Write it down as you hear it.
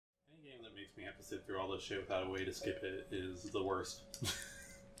makes me have to sit through all this shit without a way to skip it is the worst.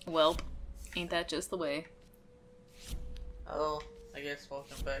 Well, ain't that just the way? Oh, I guess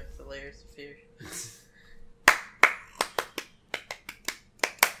welcome back to Layers of Fear.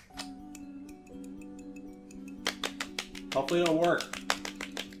 Hopefully it'll work.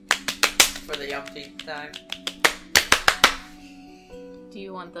 For the umpteenth time. Do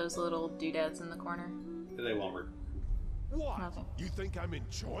you want those little doodads in the corner? They won't work. What? Okay. You think I'm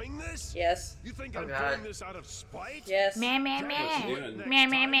enjoying this? Yes. You think Oh, I'm God. doing this out of spite? Yes. Meh meh What's he doing? Meh,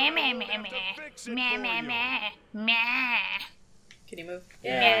 meh, meh, meh, meh, meh, meh, meh. Can you move?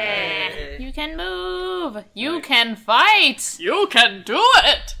 Yay. You can move. You Right. can fight. You can do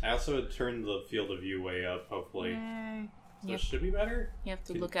it. I also would turn the field of view way up, hopefully. So Yep. it should be better? You have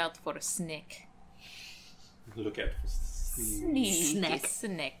to look out for a snake. Look at Snake.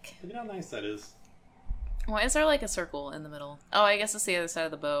 Snake. Look at how nice that is. Why is there like a circle in the middle? Oh, I guess it's the other side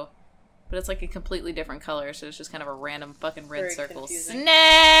of the bow. But it's like a completely different color, so it's just kind of a random fucking red Very circle. confusing.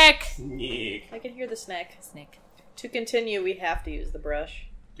 Snake! Sneak. I can hear the snack. Snake. To continue, we have to use the brush.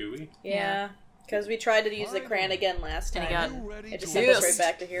 Do we? Yeah. Because we tried to use the crayon again last And time. he got You ready It just to sent us Yes. right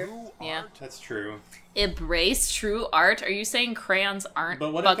back to here. do Yeah. art? That's true. Embrace true art? Are you saying crayons aren't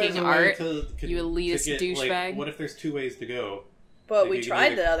But what if there's fucking a way art? to you elitist get, douchebag. Like, what if there's two ways to go? But Like, we you can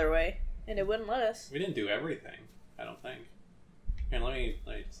tried either- the other way, and it wouldn't let us. We didn't do everything, I don't think. Here, let me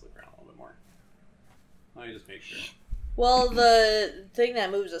just look around a little bit more. Let me just make sure. Well, the thing that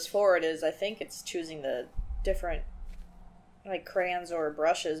moves us forward is, I think it's choosing the different, like, crayons or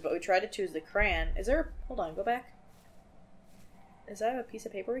brushes, but we tried to choose the crayon. Is there... Hold on, go back. Is that a piece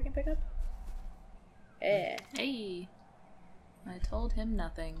of paper we can pick up? Eh. Hey. I told him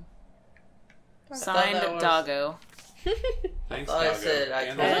nothing. thought Signed that was- Doggo. Thanks, thought I Doggo. said I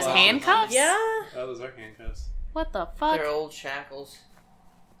And told the those him. last handcuffs? Yeah. one. Oh, those are handcuffs. What the fuck? They're old shackles.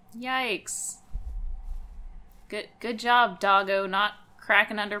 Yikes. Good job, Doggo, not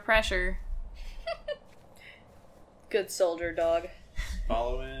cracking under pressure. Good soldier, dog.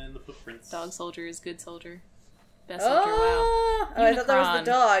 Following the footprints. Dog soldier is good soldier. Best soldier, wow. Oh, I thought that was Unicron.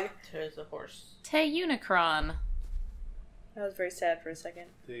 the dog. There's a horse. Tay Unicron. That was very sad for a second.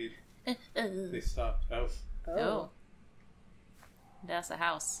 They stopped. Oh. Oh. That's a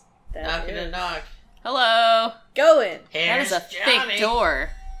house. That Knocking is. a knock. Hello! Go in. That is a thick door.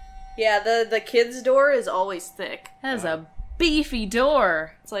 Yeah, the kid's door is always Thick. That is a beefy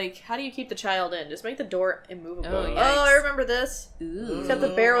door. It's like, how do you keep the child in? Just make the door immovable. Oh, Oh, yikes. I remember this. Ooh. Except the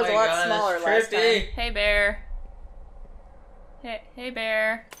bear was a my lot God, smaller it's last trippy. time. Hey, bear. Hey,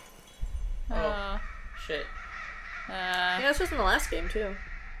 bear. Oh. Shit. Yeah, this was in the last game, too.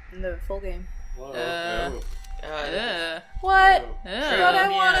 In the full game. Whoa. Uh, God. What? Whoa. But Ugh. I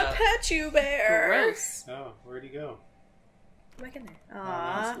want to Yeah. pet you, bear. Gross. Oh, where'd he go? Come back in there. Oh,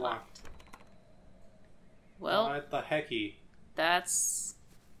 now it's Aww. locked. Well, What the hecky? that's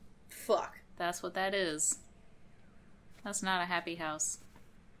Fuck. what that is. That's not a happy house.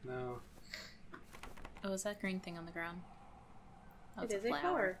 No. Oh, is that green thing on the ground? Oh, It it's is a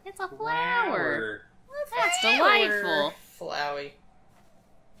flower. It's a flower. Flower. That's Flower. delightful. Flowey.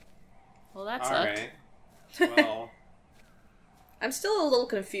 Well, that sucked. Alright. Well, I'm still a little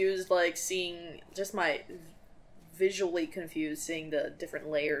confused, like, seeing just my visually confused seeing the different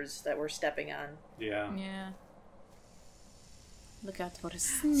layers that we're stepping on. yeah. Yeah. Look out for a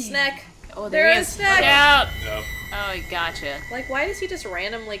snake. Snack. Oh, There there he is is. snack. Look out. Nope. Oh, he gotcha. Like, why does he just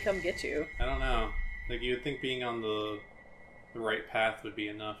randomly come get you? I don't know. Like, you'd think being on the right path would be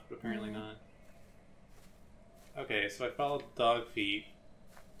enough, but apparently not. Okay, so I followed dog feet.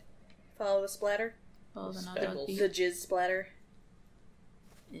 Follow the splatter? Oh, the not Speckles. dog The feet. jizz splatter?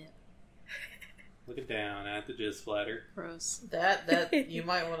 Yeah. Looking down at the jizz splatter. Gross. That you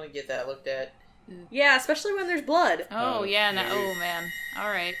might want to get that looked at. Yeah, especially when there's blood. Oh, Oh, yeah. No, yeah. oh, man. All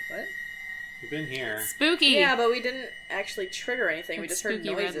right. What? We've been here. Spooky. Yeah, but we didn't actually trigger anything. We It's just heard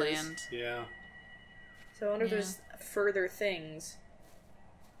spooky noises. Redland. Yeah. So I wonder if Yeah. there's further things.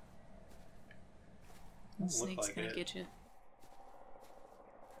 The Doesn't look snake's like gonna it. get you.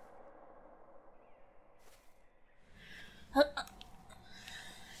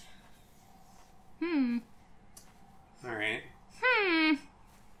 Alright. Hmm.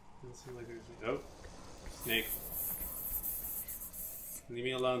 Doesn't seem like there's... Oh. Snake. Leave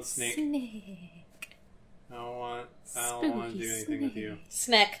me alone, snake. Snake. I don't want to do anything with you.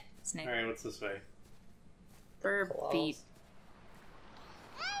 Snack. Snake. Alright, what's this way? Bird Claws. feet.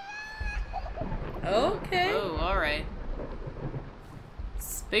 Okay. Oh, alright.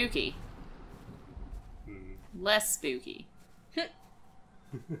 Spooky. Hmm. Less spooky.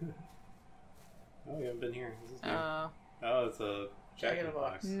 Oh, we haven't been here. This is new. Oh. Oh, it's a Jack in the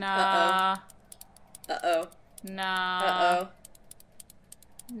Box. Nah. Uh-oh. Nah. Uh-oh.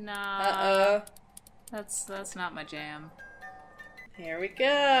 Nah. Uh-oh. That's not my jam. Here we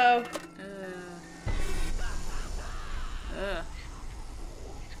go. Ugh.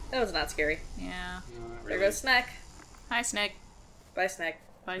 That was not scary. Yeah. No, not There really. goes Snack. Hi, Snake. Bye, Snack.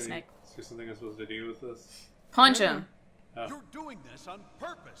 Bye, Is Snake. there something I'm supposed to do with this? Punch him. Oh. You're doing this on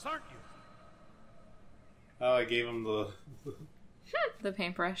purpose, aren't you? Oh, I gave him the The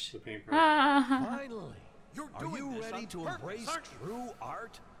paintbrush. paintbrush. Ah. Finally. You're Are doing you this ready on to purpose, embrace aren't you? true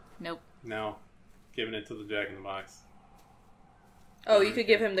art? Nope. No. Giving it to the Jack in the Box. Oh, you could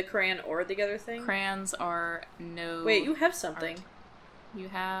give him the crayon or the other thing? Crayons are no. Wait, you have something. You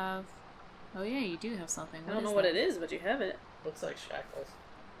have. Oh yeah, you do have something. I don't know what it is, but you have it. Looks like shackles.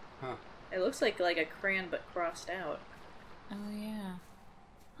 Huh. It looks like a crayon but crossed out. Oh yeah.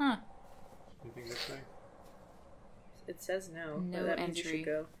 Huh. Anything this way? It says no. No but that means you entry. should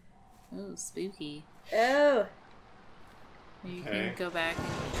go. Oh, spooky. Oh! You Okay. can go back. And...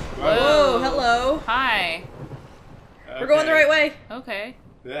 Whoa, hello! Hi. We're going the right way! Okay.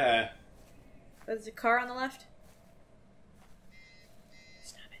 Yeah. There's a car on the left.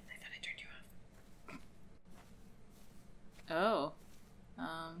 Stop it. I thought I turned you off.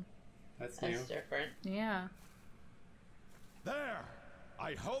 Oh. That's new. That's different. Yeah. There.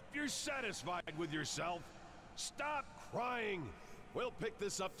 I hope you're satisfied with yourself. Stop crying. We'll pick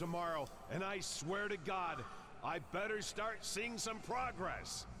this up tomorrow, and I swear to God, I better start seeing some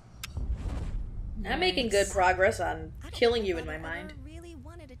progress. I'm making good progress on I don't killing think you in my Father mind. ever really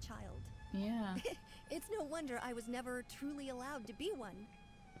wanted a child. Yeah. It's no wonder I was never truly allowed to be one.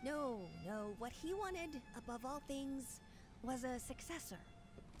 No, what he wanted, above all things, was a successor.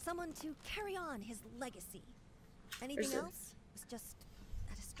 Someone to carry on his legacy. Anything There's a- else was just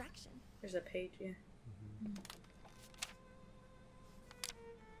a distraction. There's a page, yeah.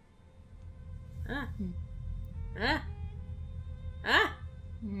 Ah. Ah. Ah!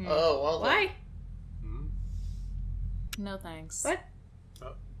 Hmm. Oh, well then. Why? Hmm? No thanks. What?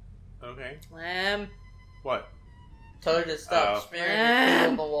 Oh. Okay. Lamb. What? Tell her to stop Oh. smearing your poo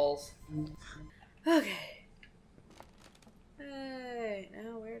on the walls. Okay. Hey,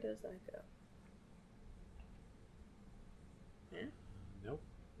 now where does that go? Yeah? Nope.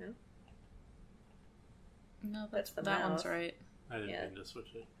 No? No, That's the that one's mouth. right. I didn't Yeah. mean to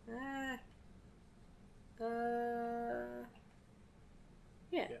switch it. Ah.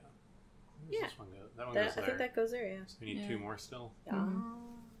 Yeah. Yeah. Where's Yeah. this one go? That one That, goes I there. think that goes there, yeah. So we need Yeah. 2 more still. Yeah.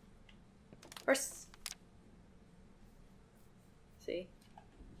 Horse. See?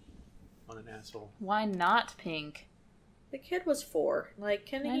 On an asshole. Why not pink? The kid was 4. Like,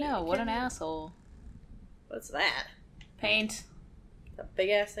 can I he... know. What can an he- asshole. What's that? Paint. A big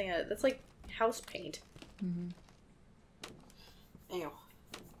ass thing. That's like house paint. Mm-hmm. Ew.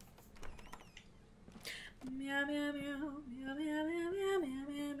 Meow, meow, meow, meow, meow, meow, meow, meow, meow,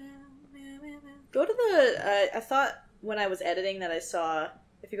 meow, meow, meow. Go to the... I thought when I was editing that I saw...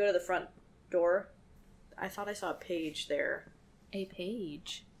 If you go to the front door, I thought I saw a page there. A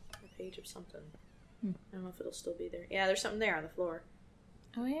page. A page of something. Hmm. I don't know if it'll still be there. Yeah, there's something there on the floor.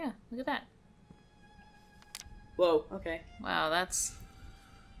 Oh yeah. Look at that. Whoa, okay. Wow, that's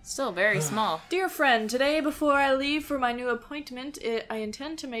still very small. Dear friend, today before I leave for my new appointment, I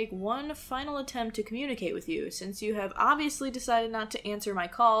intend to make one final attempt to communicate with you. Since you have obviously decided not to answer my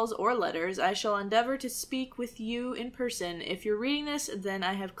calls or letters, I shall endeavor to speak with you in person. If you're reading this, then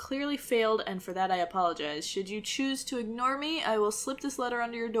I have clearly failed, and for that I apologize. Should you choose to ignore me, I will slip this letter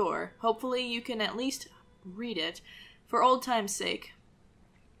under your door. Hopefully you can at least read it, for old time's sake.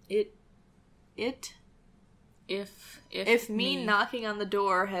 If me knocking on the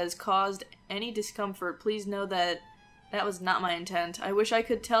door has caused any discomfort, please know that that was not my intent. I wish I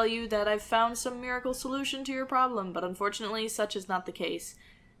could tell you that I've found some miracle solution to your problem, but unfortunately such is not the case.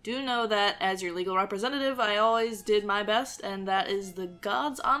 Do know that, as your legal representative, I always did my best, and that is the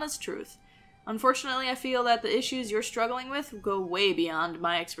God's honest truth. Unfortunately, I feel that the issues you're struggling with go way beyond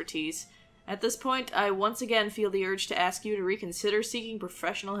my expertise. At this point, I once again feel the urge to ask you to reconsider seeking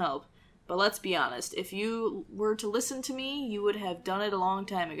professional help. But let's be honest, if you were to listen to me, you would have done it a long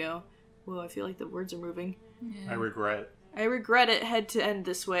time ago. Whoa, I feel like the words are moving. I regret. I regret it had to end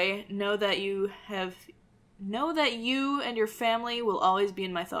this way. Know that you and your family will always be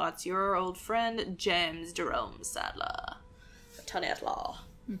in my thoughts. Your old friend, James Jerome Sadler. Attorney law.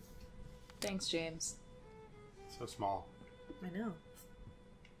 Thanks, James. So small. I know.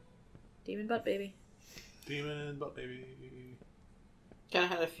 Demon butt baby. Demon butt baby. Kind of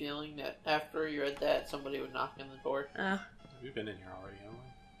had a feeling that after you read that, somebody would knock on the door. We've been in here already, haven't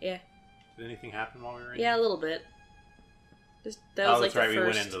we? Yeah. Did anything happen while we were in Yeah, a here? little bit. That was Oh, like that's right. the We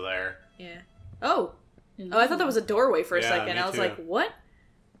first. went into there. Yeah. Oh. Oh, I thought that was a doorway for a Yeah, second. me I was too. like, what?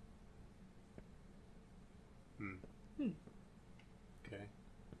 Okay.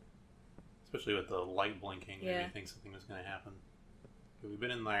 Especially with the light blinking, Yeah. made me think something was going to happen. Okay, we've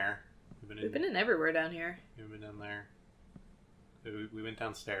been in there. We've been in everywhere down here. We've been in there. We went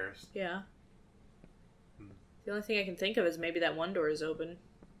downstairs. Yeah. The only thing I can think of is maybe that one door is open.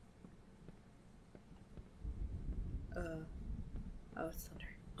 Oh, it's thunder.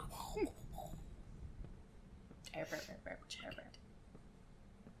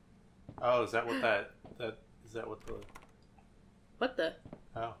 Oh, is that what that is that what the What the?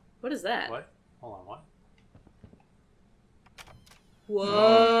 oh What is that? what? Hold on, what?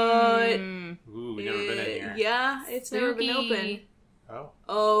 What? Ooh, we've never been in here. Yeah, it's never been open. Spooky. Oh.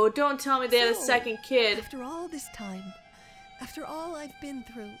 Oh, don't tell me they had a So, second kid. After all this time, after all I've been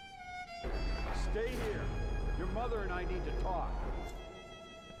through, Stay here. Your mother and I need to talk.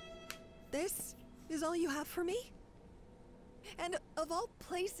 this is all you have for me? And of all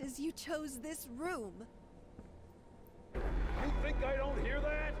places, you chose this room. You think I don't hear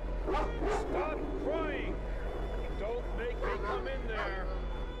that? Stop crying! Don't make me come in there.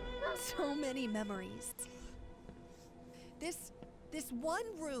 So many memories. This one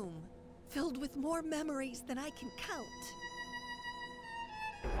room filled with more memories than I can count.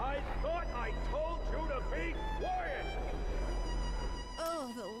 I thought I told you to be quiet!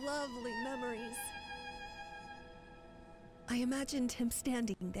 Oh, the lovely memories. I imagined him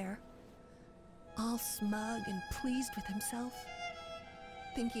standing there, all smug and pleased with himself,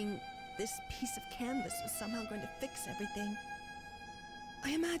 thinking this piece of canvas was somehow going to fix everything. I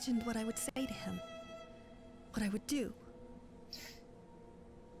imagined what I would say to him, what I would do.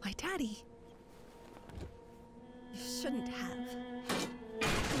 My daddy. You shouldn't have.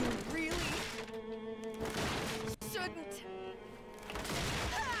 You really shouldn't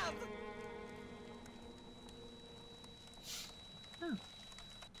have.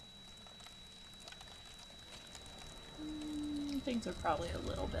 Things are probably a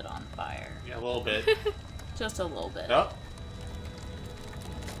little bit on fire. Yeah, a little bit. Just a little bit. Oh.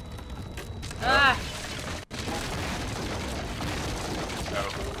 Ah!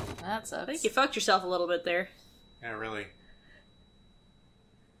 Oh. That sucks. I think you fucked yourself a little bit there. Yeah, really.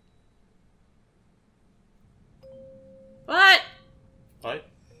 What? What?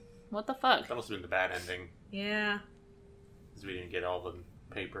 What the fuck? That must have been the bad ending. Yeah. Because we didn't get all the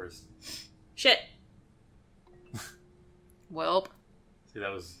papers. Shit. Welp. See,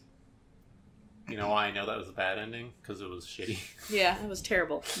 that was... You know why I know that was a bad ending? Because it was shitty. Yeah, it was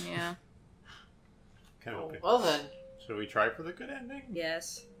terrible. Yeah. Kind of. Well then. Should we try for the good ending?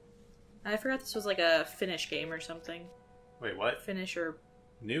 Yes. I forgot this was like a Finnish game or something. Wait, what? Finnish or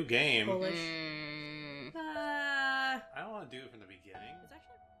New game? Polish.